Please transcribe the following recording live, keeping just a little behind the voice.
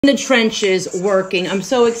the trenches working. I'm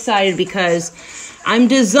so excited because I'm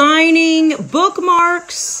designing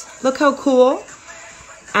bookmarks. Look how cool.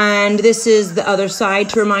 And this is the other side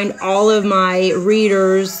to remind all of my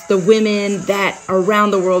readers, the women that around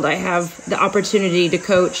the world I have the opportunity to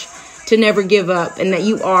coach, to never give up, and that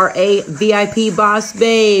you are a VIP boss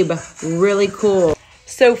babe. Really cool.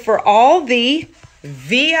 So for all the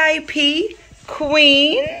VIP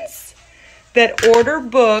queens that order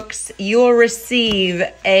books, you'll receive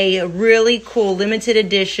a really cool limited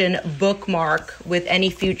edition bookmark with any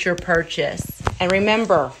future purchase. And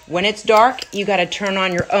remember, when it's dark, you got to turn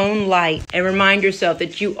on your own light and remind yourself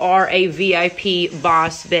that you are a VIP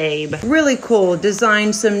boss babe. Really cool.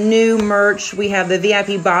 Designed some new merch. We have the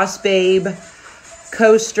VIP boss babe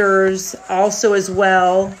coasters also as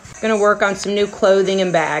well. Gonna work on some new clothing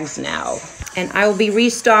and bags now. And I will be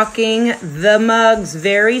restocking the mugs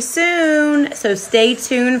very soon, so stay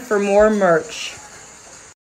tuned for more merch.